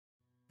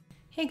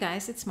Hey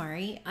guys, it's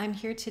Mari. I'm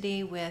here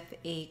today with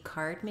a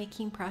card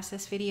making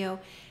process video,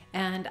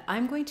 and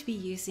I'm going to be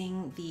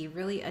using the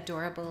really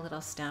adorable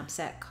little stamp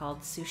set called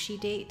Sushi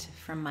Date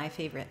from My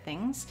Favorite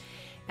Things.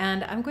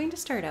 And I'm going to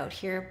start out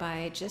here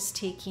by just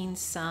taking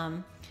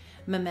some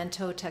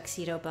Memento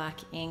Tuxedo black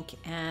ink,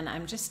 and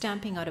I'm just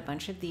stamping out a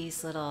bunch of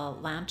these little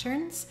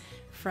lanterns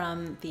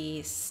from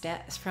the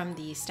stamp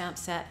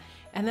set.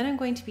 And then I'm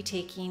going to be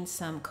taking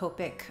some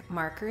Copic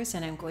markers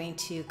and I'm going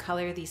to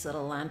color these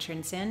little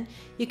lanterns in.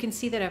 You can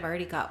see that I've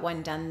already got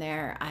one done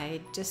there.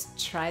 I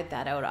just tried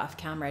that out off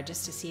camera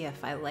just to see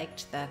if I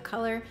liked the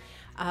color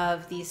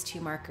of these two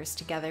markers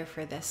together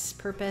for this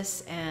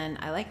purpose, and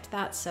I liked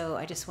that, so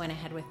I just went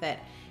ahead with it.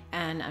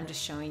 And I'm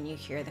just showing you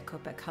here the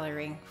Copic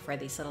coloring for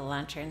these little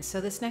lanterns. So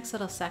this next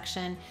little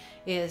section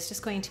is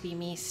just going to be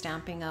me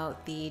stamping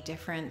out the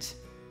different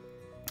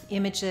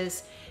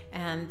images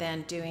and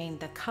then doing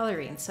the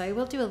coloring. So I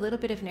will do a little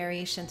bit of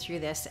narration through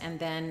this, and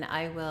then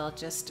I will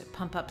just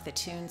pump up the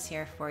tunes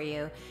here for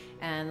you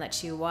and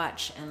let you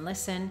watch and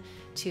listen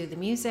to the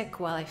music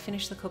while I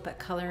finish the Copic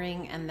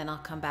coloring, and then I'll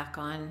come back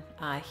on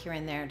here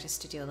and there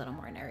just to do a little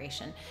more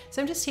narration.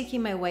 So I'm just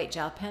taking my white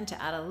gel pen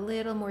to add a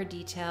little more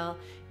detail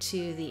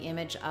to the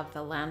image of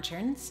the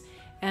lanterns.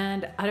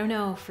 And I don't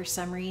know, for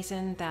some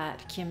reason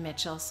that Kim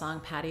Mitchell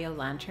song Patio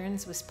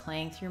Lanterns was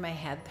playing through my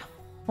head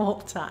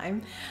whole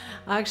time.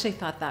 I actually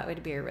thought that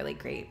would be a really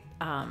great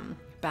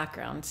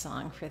background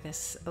song for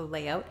this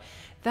layout.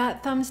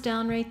 That thumbs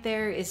down right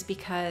there is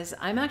because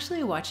I'm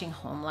actually watching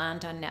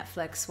Homeland on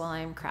Netflix while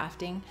I'm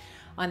crafting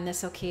on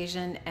this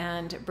occasion,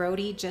 and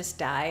Brody just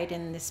died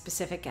in this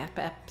specific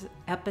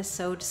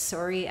episode.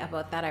 Sorry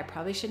about that. I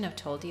probably shouldn't have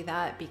told you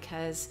that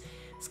because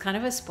it's kind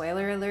of a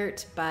spoiler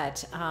alert,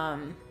 but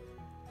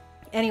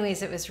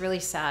anyways, it was really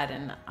sad,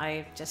 and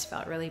I just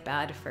felt really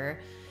bad for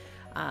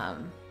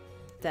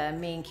the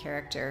main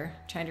character.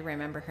 I'm trying to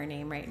remember her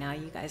name right now.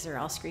 You guys are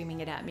all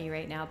screaming it at me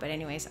right now, but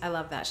anyways, I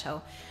love that show.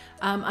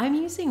 I'm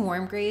using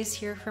warm grays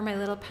here for my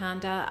little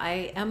panda.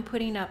 I am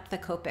putting up the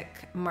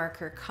Copic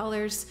marker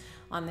colors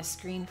on the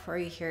screen for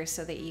you here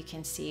so that you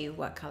can see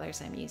what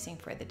colors I'm using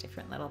for the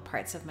different little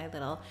parts of my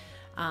little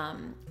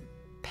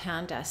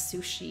panda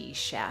sushi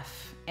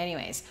chef.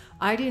 Anyways,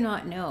 I do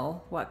not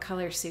know what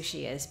color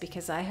sushi is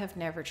because I have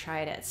never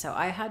tried it. So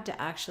I had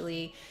to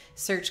actually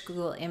search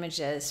Google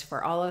Images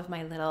for all of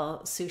my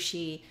little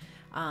sushi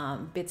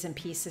bits and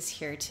pieces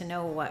here to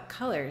know what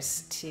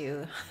colors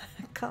to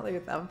color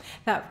them.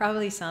 That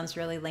probably sounds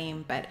really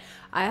lame, but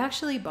I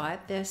actually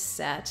bought this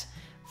set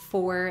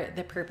for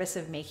the purpose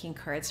of making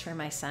cards for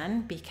my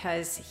son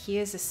because he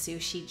is a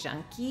sushi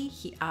junkie.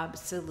 He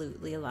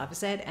absolutely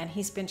loves it, and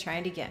he's been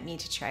trying to get me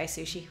to try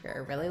sushi for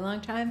a really long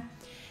time,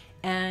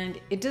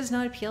 and it does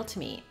not appeal to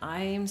me.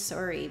 I'm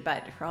sorry,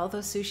 but for all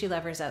those sushi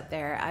lovers out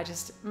there, I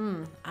just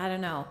I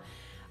don't know.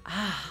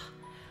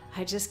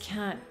 I just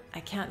can't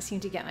seem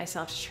to get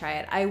myself to try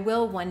it. I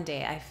will one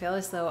day. I feel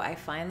as though I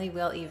finally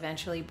will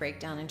eventually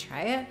break down and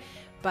try it,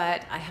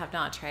 but I have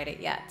not tried it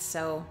yet,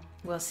 so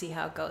we'll see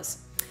how it goes.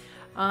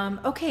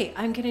 Okay,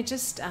 I'm gonna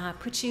just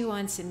put you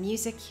on some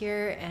music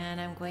here,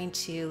 and I'm going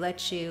to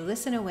let you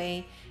listen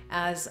away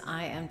as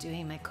I am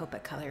doing my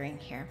Copic coloring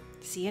here.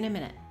 See you in a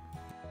minute.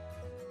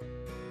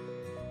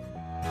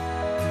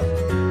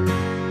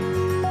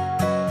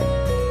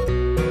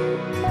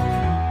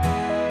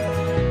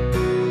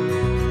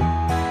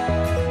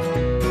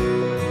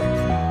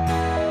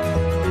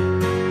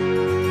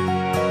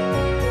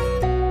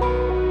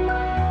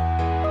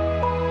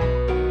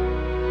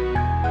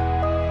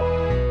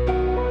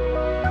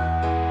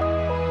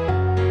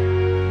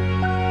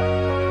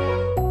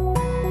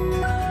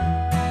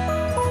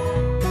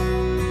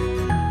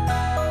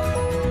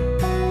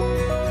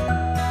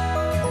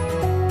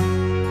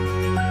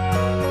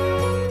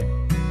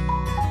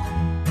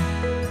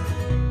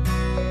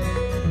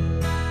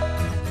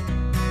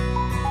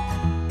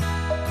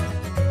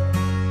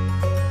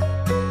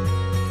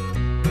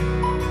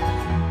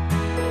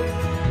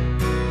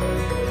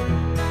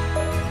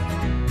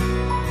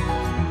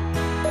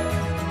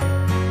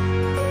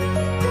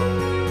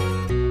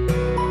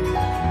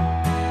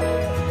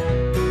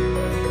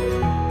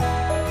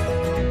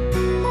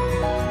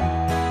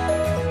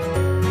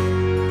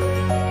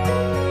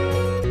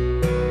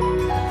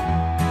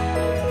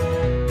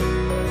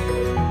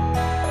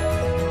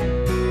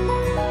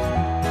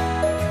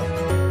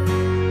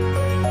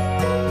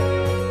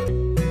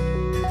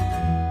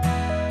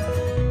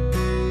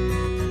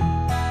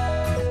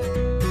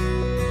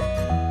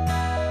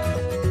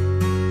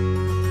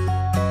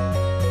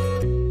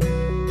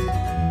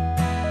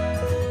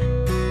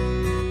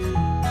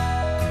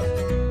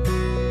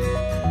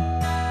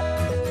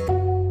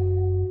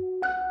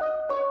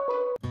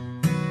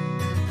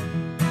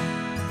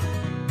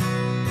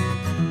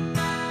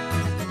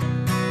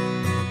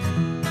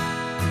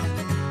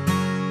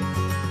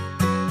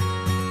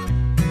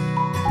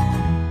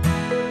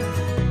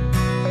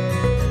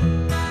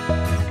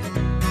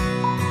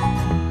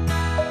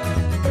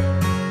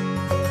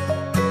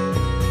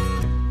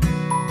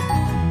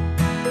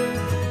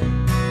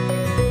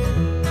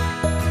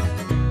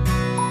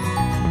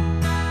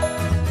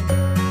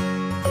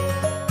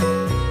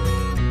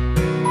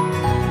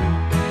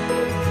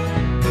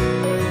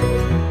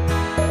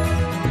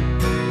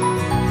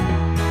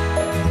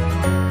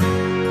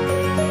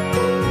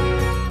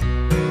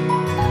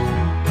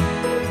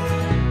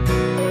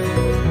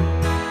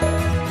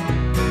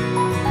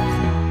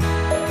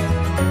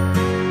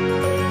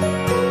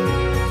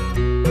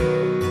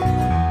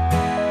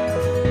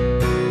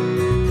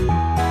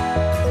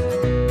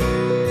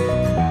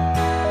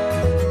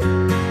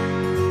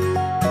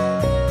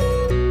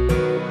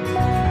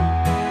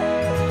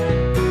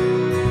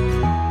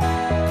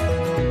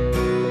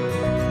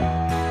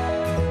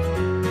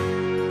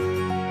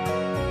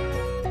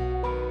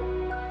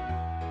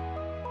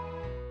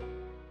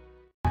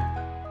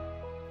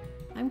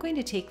 I'm going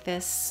to take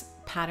this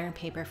pattern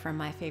paper from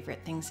My Favorite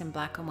Things in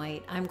black and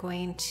white. I'm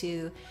going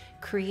to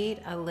create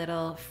a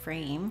little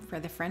frame for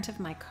the front of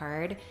my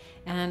card,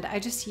 and I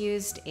just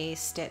used a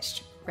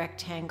stitched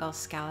rectangle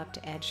scalloped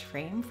edge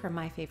frame from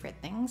My Favorite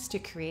Things to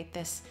create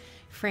this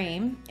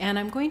frame. And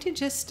I'm going to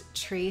just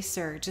trace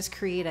or just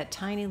create a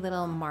tiny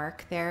little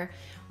mark there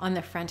on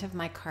the front of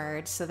my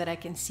card so that I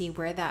can see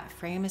where that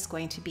frame is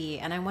going to be.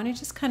 And I want to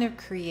just kind of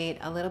create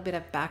a little bit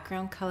of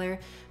background color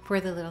for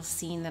the little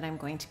scene that I'm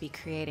going to be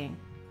creating.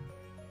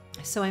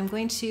 So I'm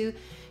going to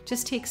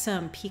just take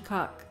some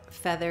peacock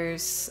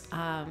feathers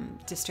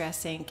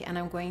distress ink, and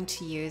I'm going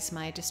to use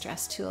my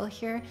distress tool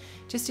here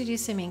just to do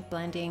some ink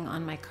blending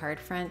on my card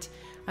front.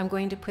 I'm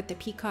going to put the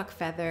peacock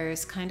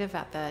feathers kind of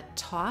at the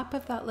top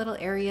of that little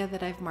area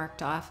that I've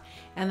marked off,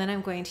 and then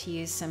I'm going to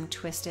use some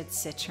twisted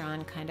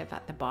citron kind of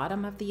at the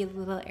bottom of the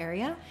little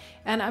area.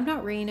 And I'm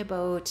not worrying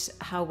about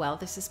how well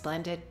this is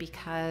blended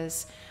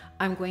because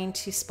I'm going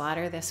to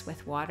splatter this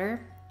with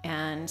water,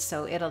 and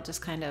so it'll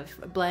just kind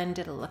of blend,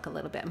 it'll look a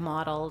little bit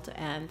mottled,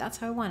 and that's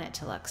how I want it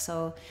to look.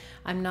 So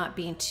I'm not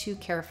being too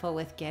careful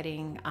with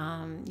getting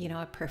you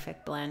know, a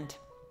perfect blend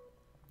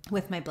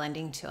with my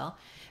blending tool.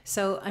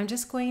 So I'm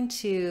just going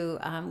to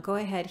go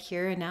ahead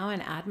here now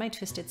and add my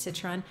twisted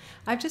citron.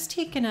 I've just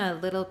taken a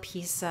little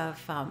piece of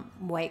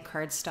white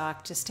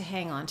cardstock just to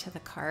hang onto the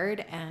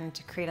card and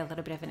to create a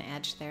little bit of an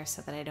edge there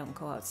so that I don't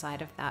go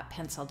outside of that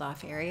penciled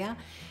off area.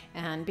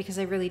 And because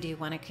I really do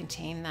want to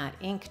contain that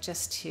ink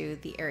just to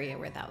the area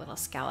where that little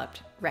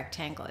scalloped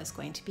rectangle is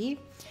going to be.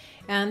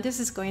 And this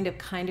is going to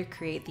kind of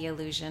create the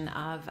illusion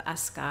of a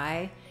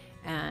sky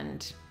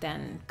and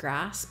then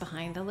grass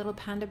behind the little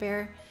panda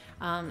bear.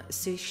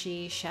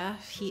 Sushi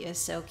Chef, he is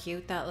so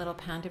cute, that little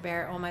panda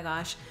bear. Oh my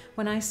gosh,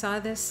 when I saw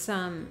this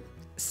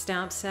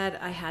stamp set,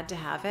 I had to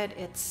have it.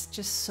 It's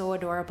just so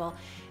adorable.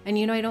 And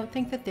you know, I don't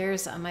think that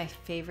there's a My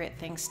Favorite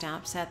Thing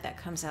stamp set that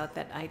comes out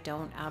that I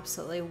don't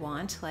absolutely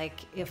want.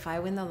 Like, if I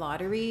win the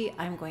lottery,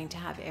 I'm going to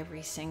have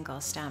every single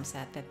stamp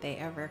set that they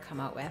ever come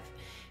out with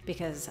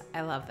because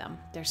I love them.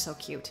 They're so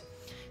cute.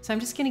 So I'm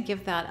just going to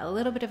give that a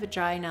little bit of a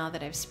dry now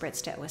that I've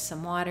spritzed it with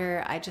some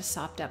water. I just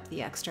sopped up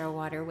the extra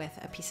water with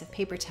a piece of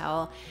paper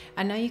towel,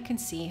 and now you can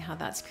see how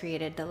that's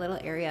created the little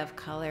area of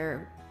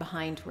color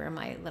behind where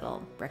my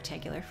little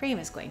rectangular frame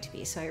is going to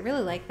be. So I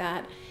really like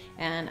that,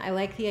 and I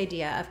like the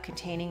idea of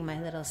containing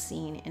my little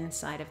scene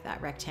inside of that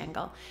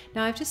rectangle.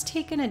 Now I've just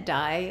taken a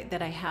die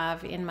that I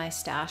have in my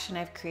stash, and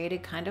I've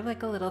created kind of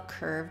like a little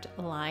curved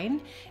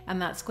line,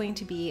 and that's going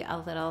to be a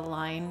little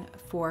line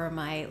for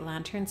my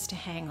lanterns to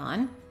hang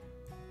on.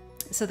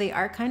 So they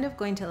are kind of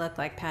going to look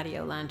like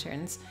patio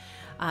lanterns.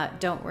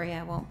 Don't worry,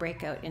 I won't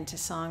break out into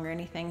song or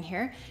anything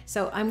here.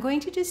 So I'm going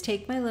to just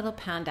take my little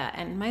panda,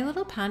 and my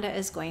little panda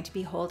is going to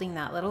be holding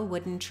that little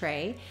wooden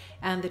tray,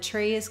 and the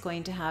tray is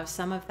going to have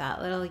some of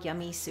that little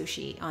yummy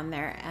sushi on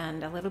there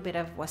and a little bit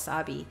of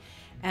wasabi.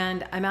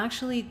 And I'm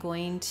actually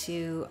going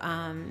to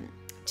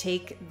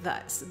take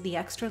the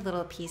extra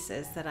little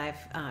pieces that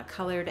I've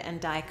colored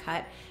and die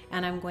cut,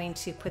 and I'm going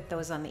to put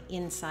those on the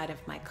inside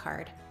of my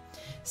card.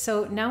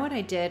 So now what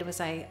I did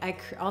was I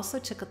also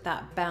took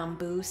that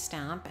bamboo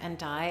stamp and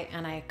die,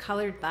 and I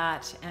colored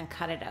that and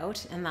cut it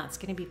out, and that's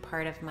going to be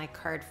part of my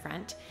card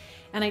front.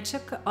 And I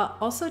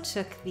also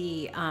took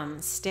the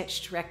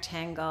stitched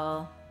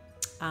rectangle,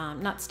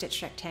 not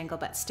stitched rectangle,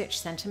 but stitched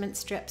sentiment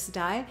strips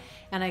die,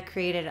 and I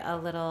created a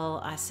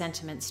little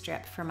sentiment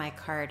strip for my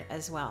card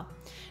as well.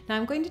 Now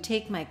I'm going to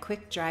take my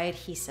quick dry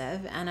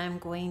adhesive, and I'm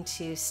going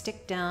to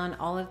stick down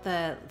all of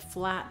the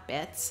flat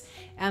bits,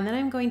 and then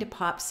I'm going to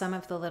pop some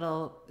of the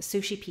little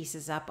sushi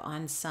pieces up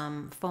on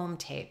some foam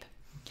tape,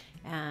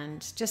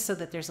 and just so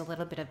that there's a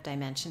little bit of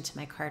dimension to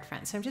my card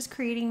front. So I'm just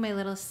creating my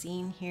little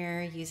scene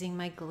here using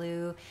my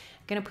glue.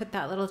 I'm gonna put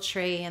that little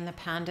tray in the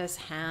panda's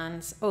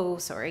hands. Oh,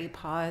 sorry,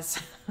 pause.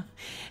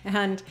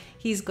 And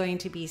he's going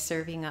to be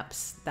serving up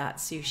that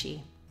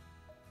sushi.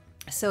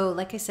 So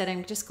like I said,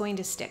 I'm just going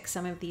to stick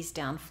some of these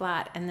down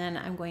flat, and then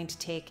I'm going to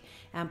take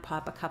and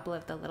pop a couple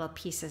of the little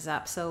pieces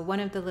up. So one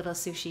of the little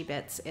sushi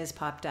bits is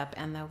popped up,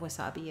 and the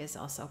wasabi is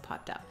also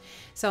popped up.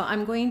 So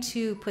I'm going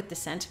to put the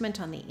sentiment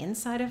on the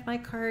inside of my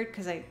card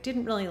because I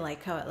didn't really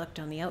like how it looked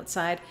on the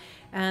outside.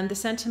 And the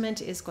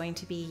sentiment is going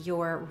to be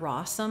 "You're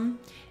rawsome,"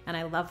 and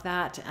I love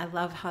that. I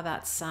love how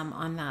that's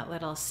on that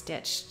little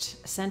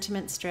stitched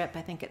sentiment strip.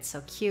 I think it's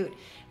so cute.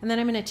 And then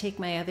I'm going to take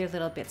my other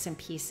little bits and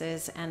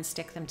pieces and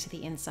stick them to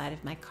the inside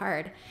of my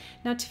card.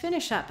 Now to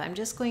finish up, I'm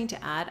just going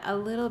to add a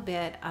little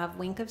bit of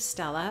Wink of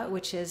Stella,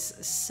 which is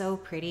so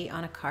pretty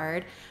on a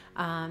card.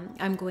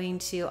 I'm going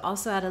to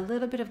also add a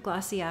little bit of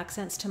glossy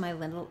accents to my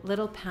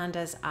little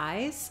panda's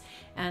eyes,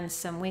 and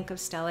some Wink of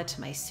Stella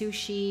to my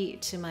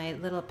sushi, to my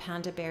little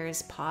panda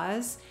bear's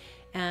paws,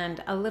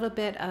 and a little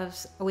bit of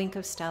Wink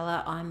of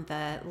Stella on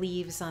the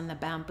leaves on the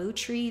bamboo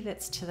tree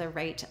that's to the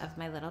right of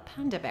my little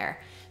panda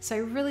bear. So I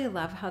really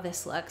love how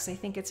this looks. I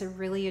think it's a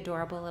really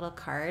adorable little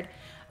card.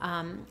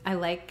 I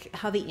like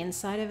how the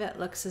inside of it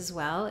looks as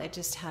well. It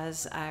just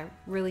has a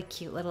really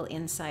cute little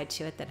inside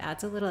to it that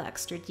adds a little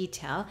extra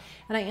detail.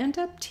 And I end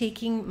up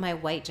taking my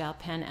white gel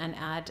pen and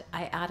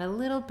I add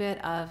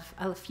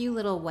a few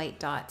little white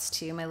dots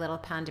to my little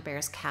panda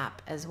bear's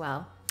cap as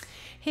well.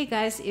 Hey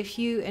guys, if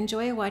you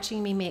enjoy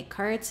watching me make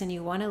cards and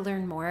you want to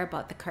learn more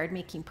about the card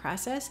making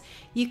process,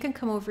 you can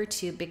come over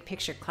to Big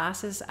Picture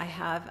Classes. I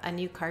have a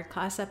new card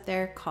class up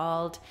there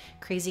called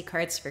Crazy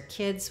Cards for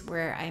Kids,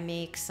 where I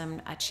make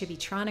a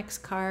Chibitronics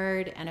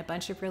card and a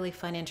bunch of really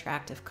fun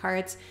interactive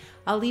cards.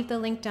 I'll leave the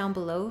link down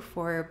below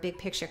for Big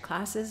Picture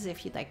Classes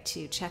if you'd like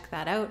to check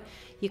that out.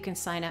 You can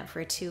sign up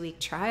for a 2-week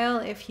trial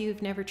if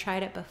you've never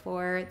tried it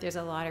before. There's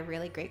a lot of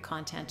really great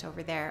content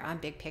over there on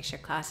Big Picture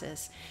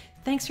Classes.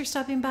 Thanks for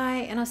stopping by,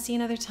 and I'll see you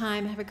another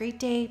time. Have a great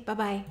day.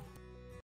 Bye-bye.